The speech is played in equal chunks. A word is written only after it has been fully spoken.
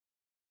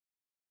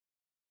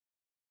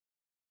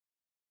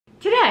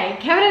Today,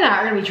 Kevin and I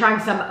are going to be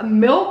trying some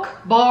Milk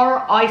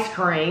Bar ice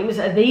creams.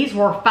 These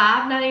were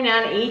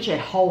 $5.99 each at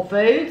Whole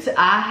Foods.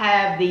 I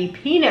have the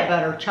Peanut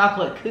Butter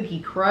Chocolate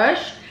Cookie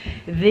Crush,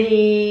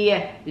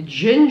 the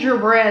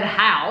Gingerbread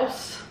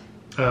House.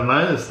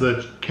 Mine is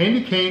the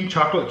Candy Cane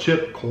Chocolate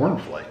Chip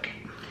Cornflake.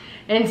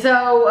 And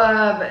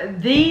so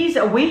these,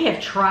 we have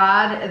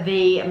tried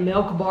the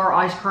Milk Bar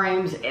ice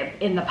creams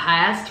in the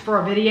past for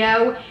a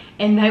video,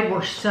 and they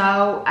were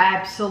so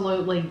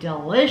absolutely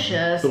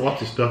delicious. There's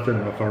lots of stuff in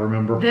it, if I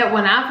remember. That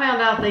when I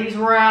found out these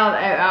were out,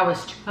 I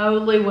was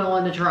totally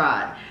willing to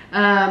try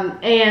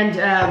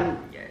it.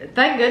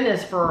 Thank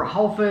goodness for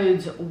Whole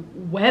Foods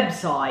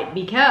website,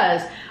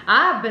 because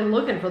I've been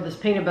looking for this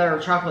Peanut Butter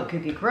Chocolate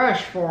Cookie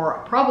Crush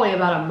for probably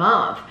about a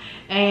month.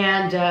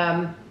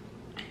 And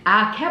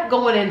I kept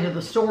going into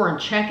the store and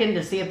checking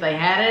to see if they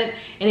had it,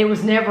 and it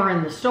was never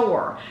in the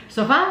store.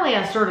 So finally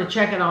I started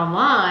checking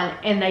online,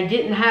 and they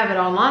didn't have it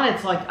online.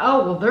 It's like,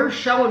 oh, well, they're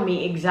showing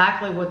me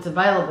exactly what's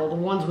available, the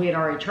ones we had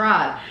already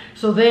tried.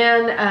 So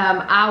then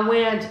I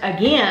went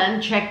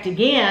again, checked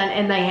again,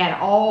 and they had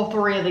all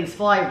three of these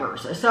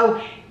flavors.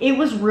 So it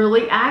was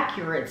really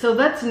accurate. So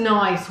that's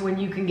nice when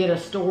you can get a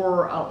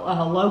store,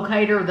 a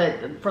locator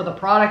that for the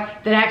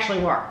product that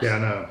actually works. Yeah, I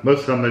know. Most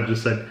of the time they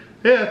just said,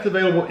 yeah, it's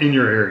available in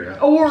your area.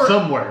 Or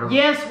somewhere.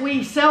 Yes,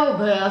 we sell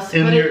this,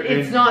 but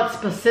it's not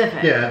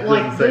specific. Yeah,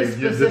 like this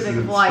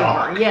specific flavor.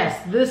 Stock.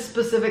 Yes, this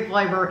specific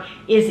flavor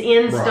is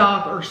in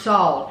stock or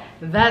sold.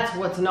 That's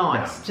what's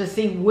nice, to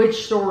see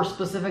which store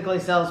specifically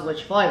sells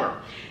which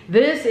flavor.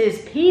 This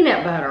is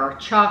peanut butter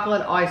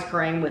chocolate ice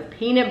cream with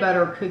peanut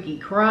butter cookie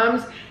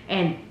crumbs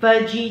and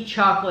fudgy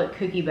chocolate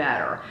cookie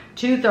batter.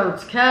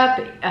 2/3 cup,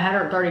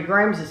 130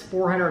 grams is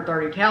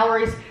 430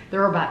 calories.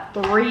 There are about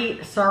 3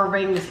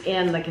 servings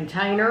in the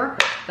container.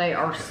 They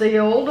are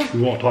sealed.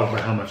 We won't talk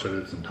about how much that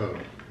is in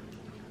total.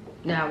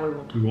 No, we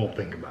won't. We won't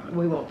think about it.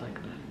 We won't think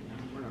about it. No,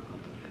 we're not going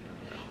to think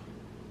about it.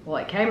 Well,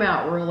 it came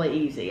out really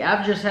easy.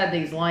 I've just had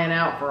these laying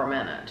out for a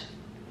minute.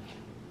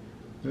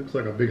 Looks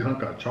like a big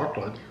hunk of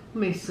chocolate.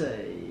 Let me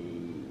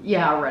see.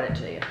 Yeah, I read it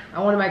to you.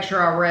 I want to make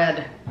sure I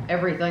read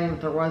everything that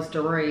there was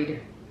to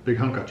read. Big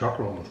hunk of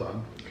chocolate on the side.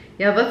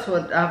 Yeah, that's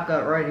what I've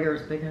got right here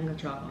is big hunk of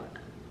chocolate.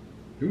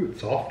 Ooh,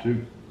 it's soft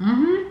too.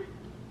 Mm-hmm.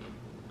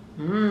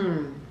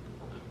 Mmm.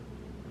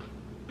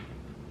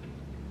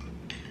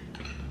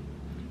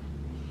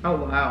 Oh,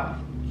 wow.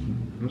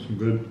 That's some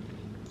good,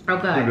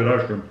 okay. some good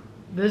ice cream.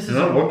 This and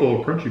is I like the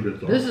little crunchy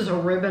bits on. This is a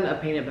ribbon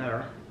of peanut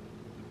butter.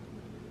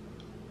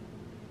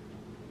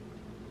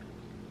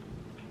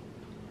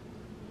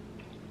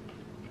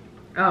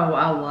 Oh,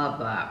 I love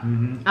that.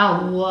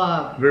 I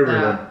love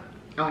that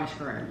ice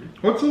cream.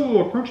 What's the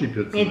little crunchy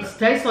bits in it? It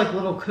tastes like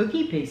little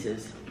cookie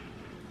pieces.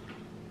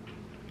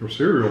 Or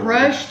cereal.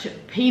 Crushed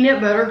peanut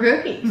butter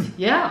cookies.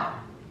 Yeah.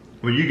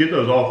 When you get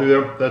those all through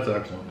there, that's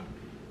excellent.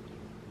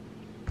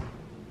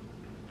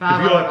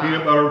 If you like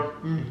peanut butter,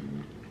 I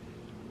mean,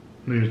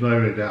 there's not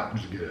even a doubt.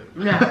 Just get it.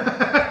 No.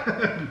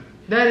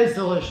 That is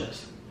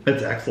delicious.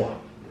 It's excellent.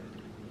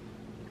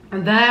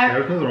 And that,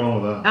 there's nothing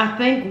wrong with that. I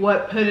think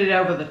what put it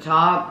over the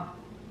top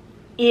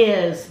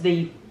is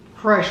the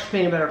crushed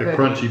peanut butter cookie. The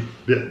crunchy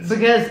bits.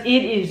 Because it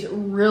is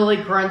really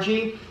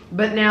crunchy.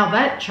 But now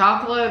that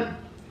chocolate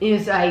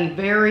is a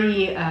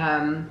very,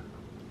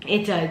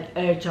 it's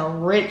a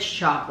rich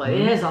chocolate.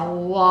 It has a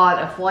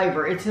lot of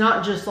flavor. It's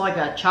not just like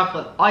a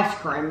chocolate ice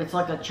cream. It's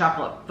like a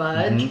chocolate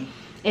fudge.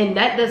 And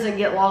that doesn't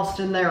get lost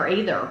in there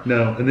either.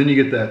 No, and then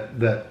you get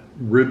that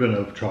ribbon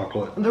of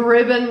chocolate. The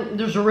ribbon,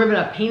 there's a ribbon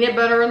of peanut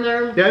butter in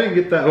there. Yeah, I didn't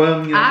get that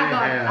one. You know,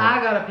 I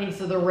got a piece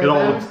of the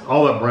ribbon.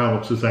 All that brown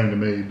looks the same to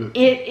me. But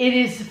it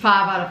is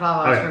 5 out of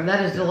 5 ice cream.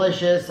 That is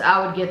delicious.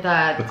 I would get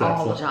that That's all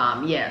excellent. the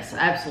time. Yes,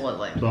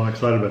 absolutely. So I'm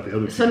excited about the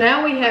other two. So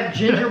now we have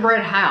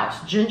Gingerbread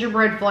House.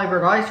 Gingerbread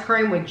flavored ice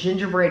cream with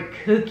gingerbread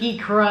cookie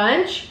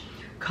crunch,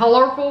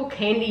 colorful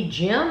candy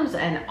gems,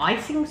 and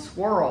icing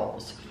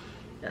swirls.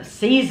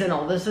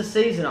 Seasonal. This is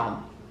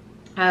seasonal.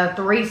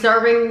 3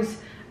 servings.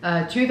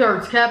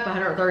 2/3 cup,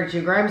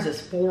 132 grams is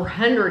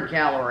 400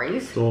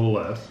 calories. It's a little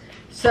less.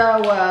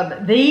 So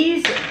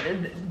these,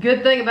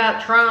 good thing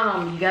about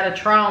trying them, you got to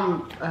try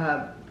them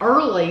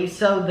early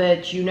so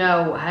that you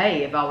know,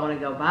 hey, if I want to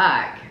go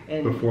back.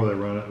 And before they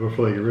run it,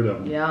 before they get rid of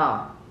them.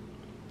 yeah.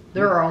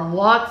 There are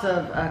lots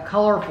of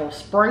colorful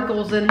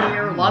sprinkles in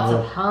here, lots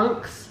of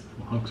hunks.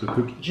 Hunks of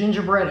cookie.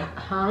 Gingerbread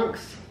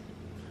hunks.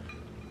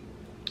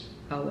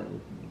 Oh, it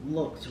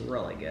looks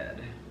really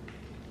good.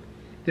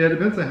 Yeah, it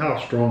depends on how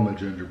strong the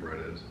gingerbread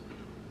is.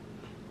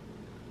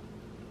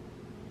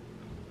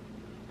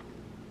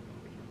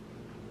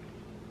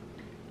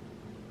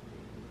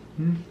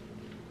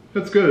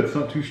 That's good. It's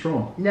not too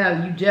strong.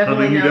 No, you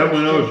definitely you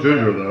definitely know it's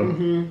ginger though.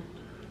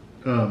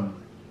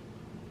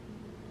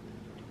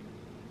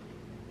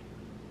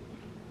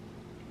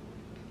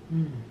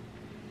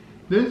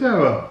 Does it have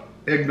a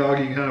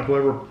eggnoggy kind of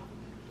flavor?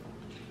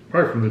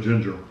 Probably from the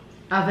ginger.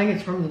 I think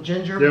it's from the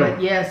ginger,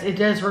 but yes, it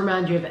does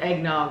remind you of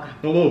eggnog.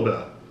 A little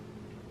bit.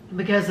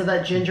 because of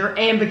that ginger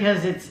and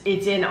because it's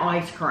in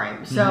ice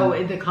cream.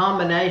 So the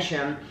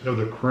combination of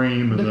the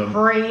cream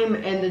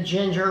and the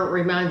ginger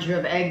reminds you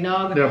of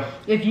eggnog. Yeah.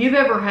 If you've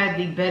ever had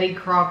the Betty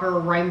Crocker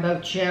rainbow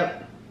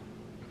chip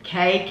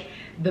cake,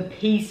 the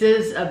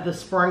pieces of the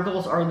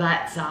sprinkles are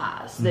that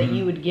size that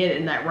you would get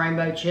in that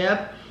rainbow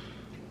chip.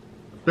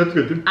 That's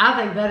good too.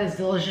 I think that is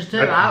delicious too.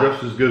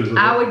 That's just as good as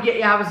I would get.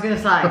 Yeah, I was gonna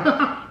say,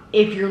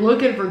 if you're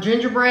looking for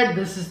gingerbread,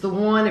 this is the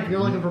one. If you're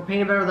looking for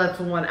peanut butter, that's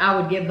the one. I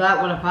would give that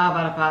one a 5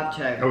 out of 5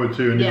 too. I would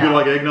too. And if you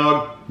like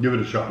eggnog, give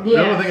it a shot. Yes.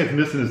 The only thing it's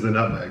missing is the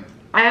nutmeg.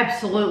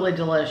 Absolutely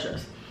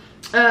delicious.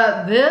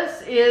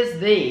 This is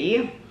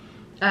the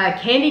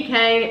candy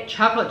cane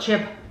chocolate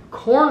chip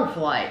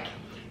cornflake.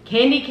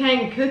 Candy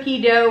cane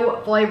cookie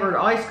dough flavored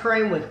ice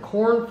cream with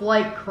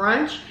cornflake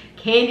crunch,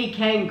 candy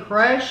cane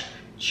crush,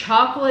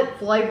 chocolate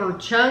flavored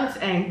chunks,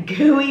 and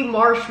gooey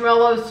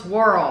marshmallow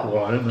swirl. A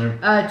lot in there.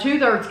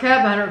 2/3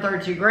 cup,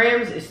 132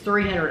 grams, is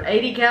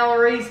 380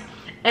 calories.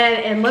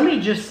 And let me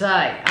just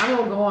say, I'm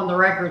gonna go on the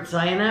record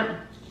saying it,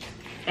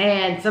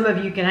 and some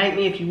of you can hate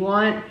me if you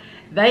want.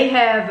 They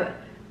have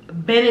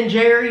Ben &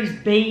 Jerry's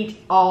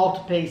beat all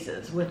to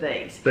pieces with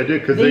these. They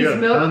did, because they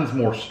got tons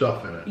more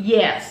stuff in it.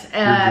 Yes.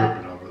 You're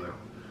dripping over there.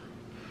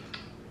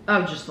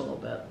 Oh, just a little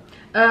bit.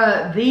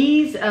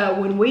 These,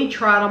 when we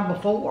tried them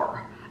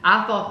before,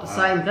 I thought the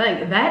same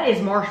thing. That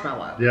is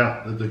marshmallow.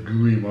 Yeah, the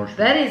gooey marshmallow.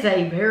 That is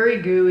a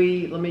very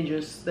gooey,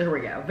 there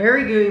we go,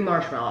 very gooey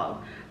marshmallow.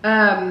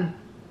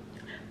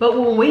 But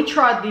when we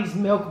tried these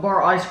Milk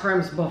Bar ice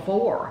creams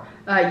before,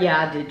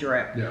 yeah, I did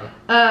drip.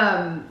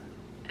 Yeah.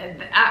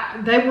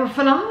 They were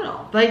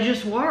phenomenal. They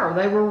just were.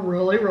 They were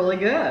really, really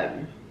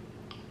good.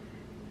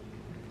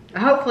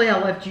 Hopefully I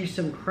left you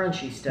some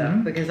crunchy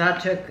stuff because I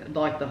took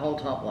like the whole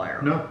top layer.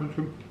 No, that's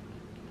good.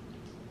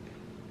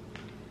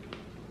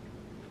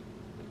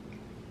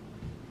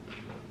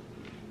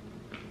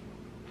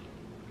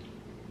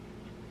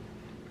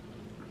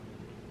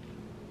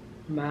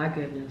 My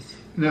goodness.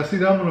 Now, see,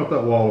 I'm not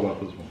that wild about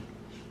this one.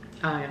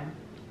 I am.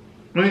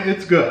 I mean,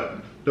 it's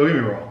good. Don't get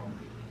me wrong.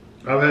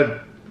 I've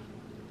had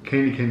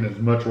candy cane that's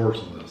much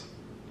worse than this.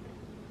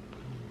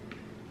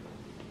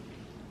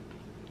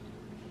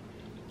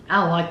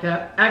 I like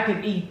that. I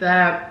could eat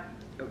that,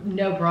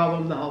 no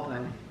problem, the whole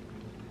thing.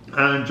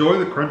 I enjoy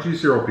the crunchy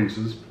cereal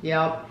pieces.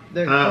 Yep.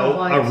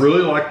 I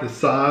really like the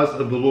size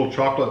of the little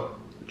chocolate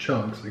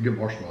chunks. They get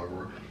marshmallow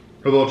everywhere.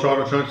 The little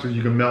chocolate chunks that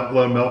you can let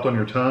them melt on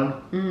your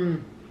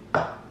tongue.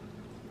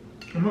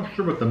 I'm not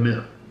sure about the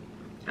mint.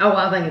 Oh,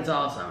 I think it's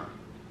awesome.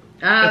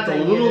 I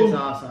think it is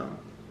awesome.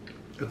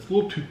 It's a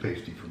little too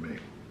pasty for me.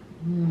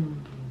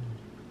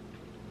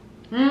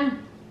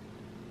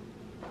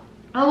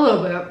 A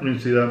little bit. You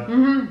see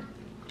that?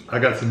 I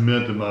got some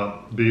mint in my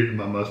beard, in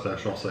my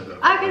mustache. I'll say that.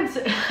 I can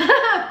see.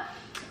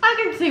 I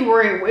can see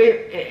where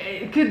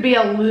it could be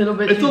a little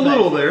bit. It's a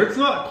little there. It's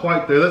not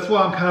quite there. That's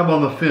why I'm kind of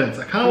on the fence.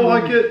 I kind of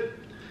like it,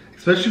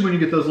 especially when you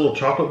get those little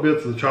chocolate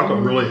bits. The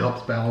chocolate really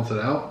helps balance it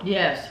out.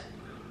 Yes.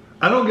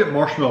 I don't get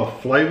marshmallow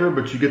flavor,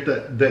 but you get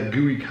that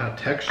gooey kind of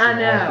texture all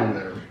through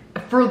there.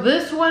 For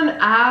this one,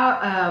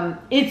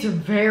 it's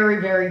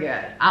very, very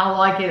good. I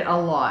like it a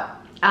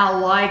lot. I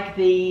like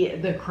the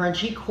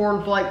crunchy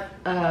cornflake.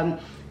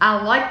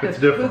 I like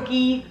the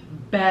cookie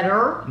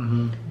better,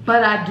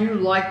 but I do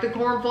like the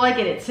cornflake,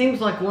 and it seems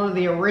like one of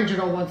the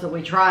original ones that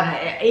we tried,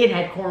 it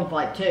had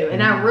cornflake too,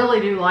 and I really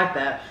do like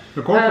that.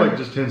 The cornflake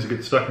just tends to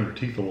get stuck in your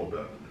teeth a little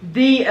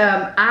bit.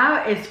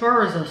 As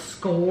far as a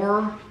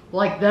score,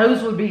 like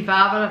those would be 5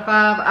 out of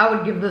 5. I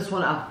would give this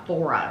one a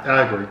 4 out of 5.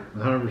 I agree,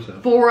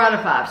 100%. 4 out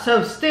of 5.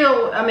 So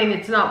still, I mean,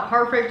 it's not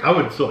perfect. I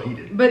would still eat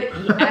it. But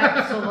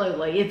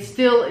absolutely, it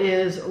still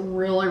is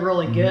really,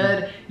 really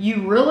good.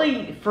 You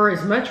really, for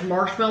as much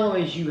marshmallow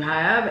as you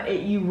have,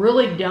 you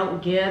really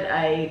don't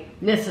get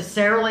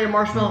necessarily a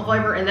marshmallow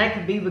flavor, and that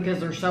could be because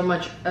there's so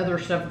much other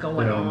stuff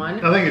going on.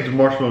 I think it's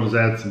marshmallow just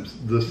adds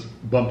this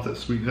bump that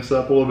sweetness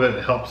up a little bit.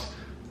 It helps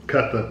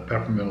cut the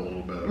peppermint a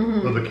little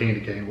bit, or the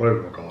candy cane, whatever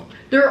you want to call it.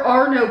 There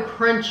are no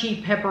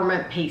crunchy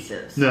peppermint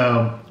pieces.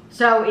 No.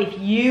 So if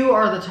you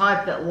are the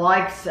type that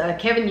likes,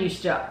 Kevin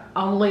used to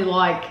only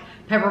like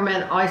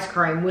peppermint ice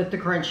cream with the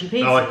crunchy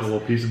pieces. I like the little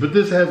pieces, but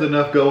this has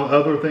enough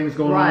other things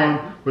going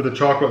on with the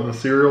chocolate and the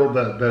cereal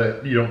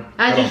that you don't.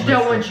 I just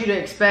don't want you to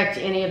expect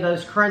any of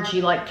those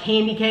crunchy like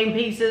candy cane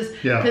pieces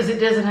because it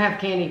doesn't have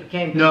candy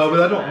cane pieces. No,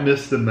 but I don't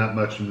miss them that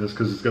much in this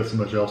because it's got so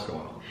much else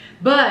going on.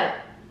 But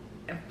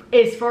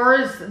as far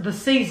as the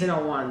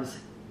seasonal ones,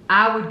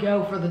 I would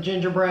go for the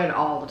gingerbread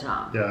all the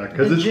time. Yeah,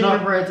 because it's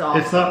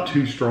not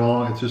too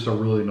strong. It's just a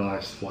really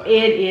nice flavor.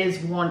 It is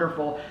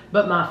wonderful.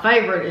 But my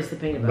favorite is the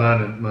peanut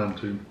butter. Mine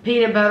too.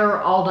 Peanut butter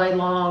all day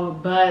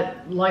long.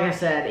 But like I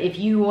said, if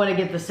you want to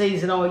get the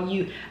seasonal,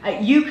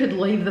 you could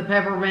leave the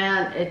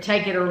peppermint,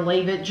 take it or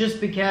leave it, just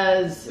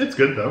because. It's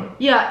good though.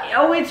 Yeah.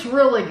 Oh, it's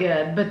really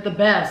good. But the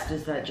best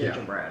is that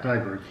gingerbread. I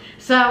agree.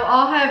 So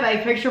I'll have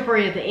a picture for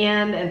you at the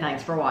end, and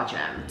thanks for watching.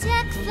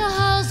 Deck the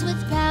halls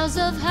with boughs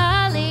of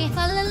holly.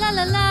 Fa la la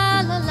la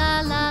la la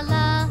la la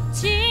la.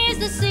 'tis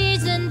the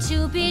season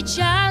to be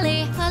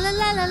jolly. La la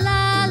la la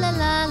la la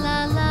la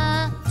la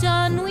la.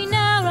 Don we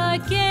now our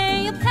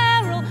gay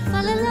apparel.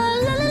 La la la